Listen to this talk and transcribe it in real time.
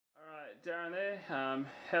Darren there.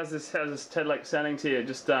 How's this Tedelex sounding to you?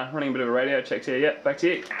 Just running a bit of a radio check here. Yep, back to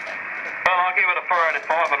you. Well, I'll give it a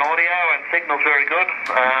 485 on audio, and signal's very good.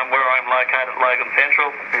 Where I'm located, Logan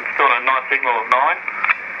Central, it's got a nice signal of 9.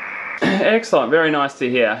 Excellent, very nice to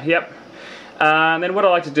hear. Yep. And then what I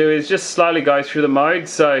like to do is just slowly go through the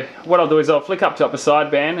modes. So what I'll do is I'll flick up to upper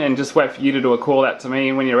sideband and just wait for you to do a call out to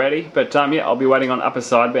me when you're ready. But yeah, I'll be waiting on upper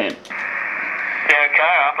sideband. Yeah,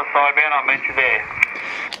 okay, upper sideband, I'll meet you there.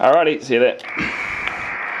 Alrighty, see you there. Okay,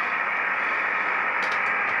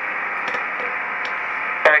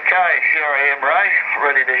 here I am, Ray,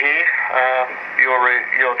 ready to hear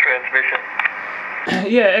your transmission.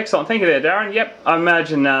 Yeah, excellent. Thank you there, Darren. Yep, I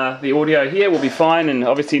imagine the audio here will be fine, and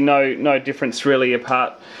obviously no difference really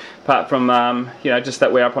apart from you know, just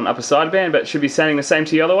that we're up on upper sideband, but it should be sounding the same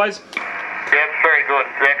to you otherwise. Yeah, it's very good.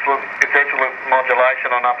 It's excellent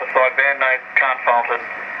modulation on upper sideband. No, can't fault it.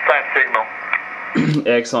 Same signal.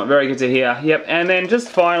 Excellent, very good to hear. Yep, and then just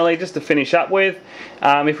finally, just to finish up with,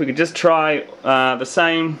 if we could just try the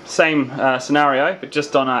same scenario, but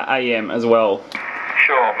just on AM as well.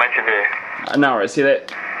 Sure, meet you there. No worries, see you there.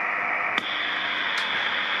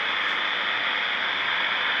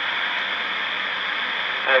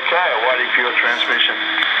 Okay, waiting for your transmission.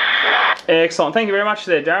 Excellent, thank you very much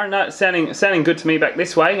there, Darren. No, sounding good to me back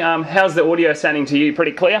this way. How's the audio sounding to you?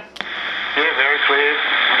 Pretty clear? Yeah, very clear,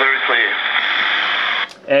 very clear.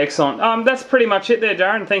 Excellent. That's pretty much it there,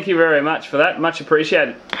 Darren. Thank you very much for that. Much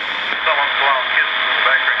appreciated. Someone's blowing kisses in the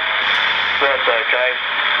background. That's okay.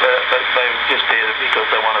 They've just did it because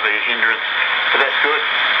they want to be a hindrance. But that's good.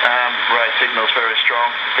 Ray's signal's very strong.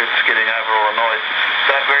 It's getting over all the noise.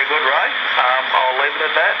 So very good, Ray. I'll leave it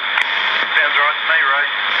at that. Sounds right to me,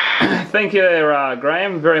 Ray. Thank you there,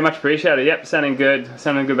 Graham. Very much appreciated. Yep, sounding good.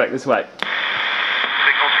 Sounding good back this way.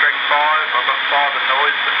 Signal strength 5. I've got 5 and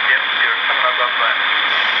noise, but yep, you're coming up that.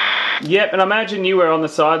 Yep, and I imagine you were on the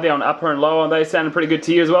side there on upper and lower, and they sounded pretty good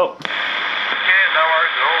to you as well. Yeah, no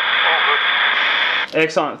worries at all. All good.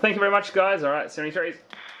 Excellent. Thank you very much, guys. Alright, 73s.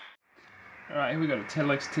 Alright, here we've got a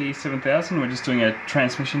Tedelex TE-7000. We're just doing a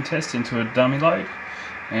transmission test into a dummy load.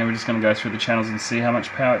 And we're just going to go through the channels and see how much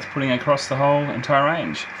power it's putting across the whole entire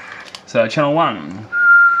range. So, channel 1.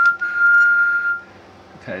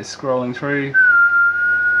 Okay, scrolling through.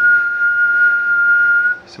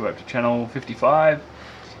 So we're up to channel 55.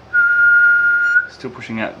 Still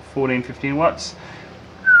pushing out 14-15 watts.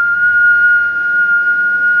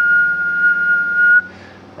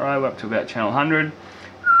 Alright, we're up to about channel 100.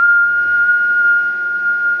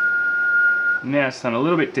 Now it's done a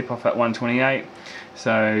little bit dip off at 128,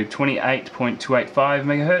 so 28.285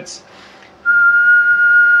 megahertz.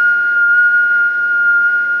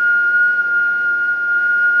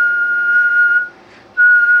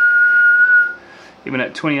 Even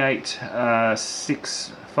at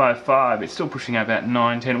 28.655, it's still pushing out about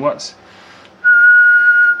 9-10 watts.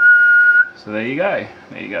 So there you go.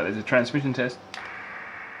 There you go. There's a transmission test.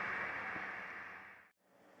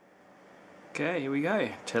 Okay, here we go.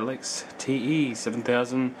 Tedelex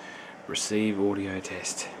TE-7000 receive audio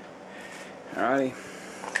test. Alrighty.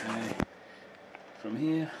 So from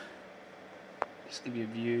here, just give you a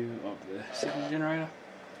view of the signal generator.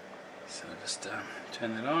 So just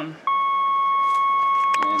turn that on.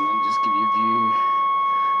 And then just give you a view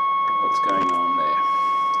of what's going on there.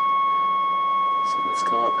 So let's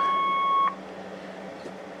go up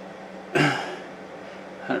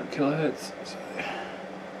 100 kilohertz. So there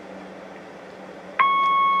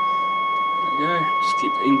we go. Just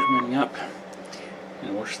keep incrementing up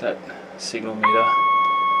and watch that signal meter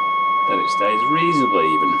that it stays reasonably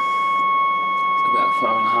even. It's about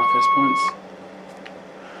 5.5 S points.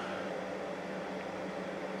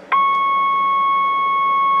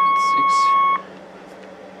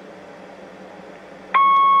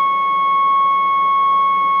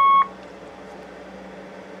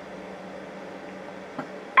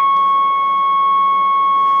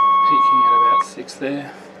 Peaking at about 6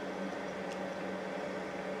 there.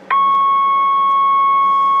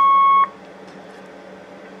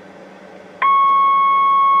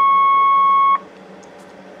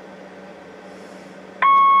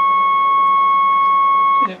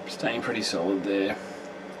 Yep, staying pretty solid there.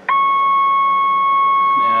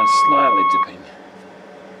 Now slightly dipping.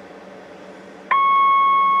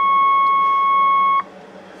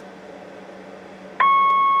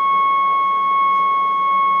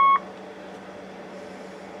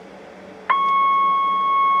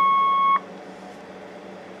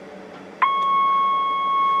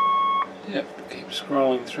 Yep, keep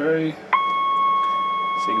scrolling through.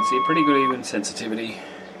 So you can see pretty good even sensitivity.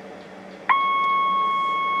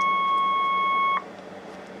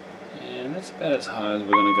 And that's about as high as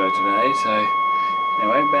we're going to go today. So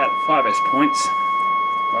anyway, about 5S points,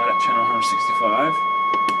 right at channel 165.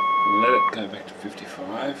 Let it go back to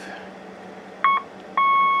 55.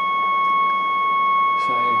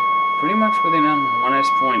 So pretty much within 1S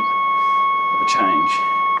point of a change.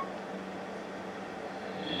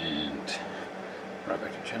 And right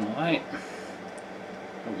back to channel 8.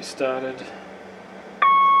 Where we started.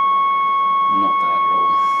 Not bad at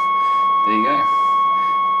all. There you go.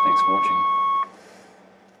 Thanks for watching.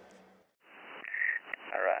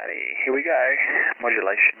 Alrighty, here we go.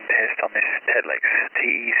 Modulation test on this Tedelex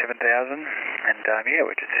TE-7000, and yeah,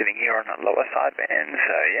 we're just sitting here on a lower sideband,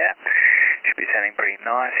 so yeah, should be sounding pretty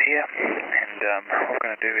nice here. And what we're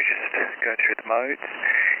going to do is just go through the modes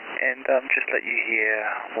and just let you hear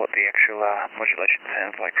what the actual modulation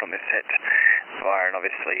sounds like from this set via an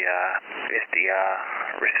obviously SDR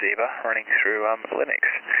receiver running through Linux.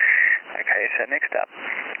 Okay, so next up,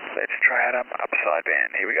 let's try out up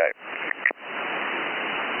sideband. Here we go.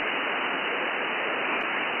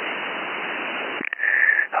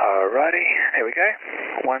 Alrighty, there we go.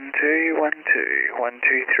 1, 2, 1, 2, 1,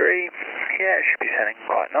 2, 3. Yeah, it should be sounding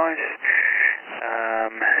quite nice.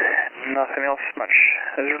 Nothing else much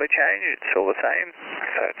has really changed. It's all the same,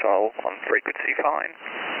 so it's all on frequency fine.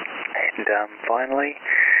 And finally,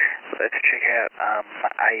 let's check out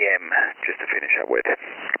AM just to finish up with.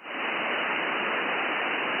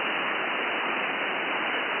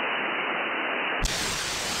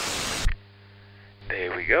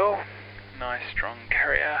 There we go. Nice strong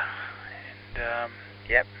carrier, and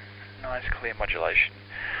yep, nice clear modulation.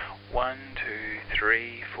 1, 2,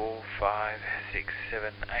 3, 4, 5, 6,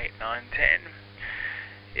 7, 8, 9, 10.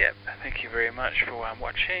 Yep, thank you very much for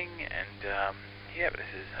watching, and yep, this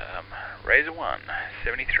is Razor 1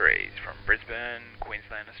 73s from Brisbane,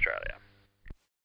 Queensland, Australia.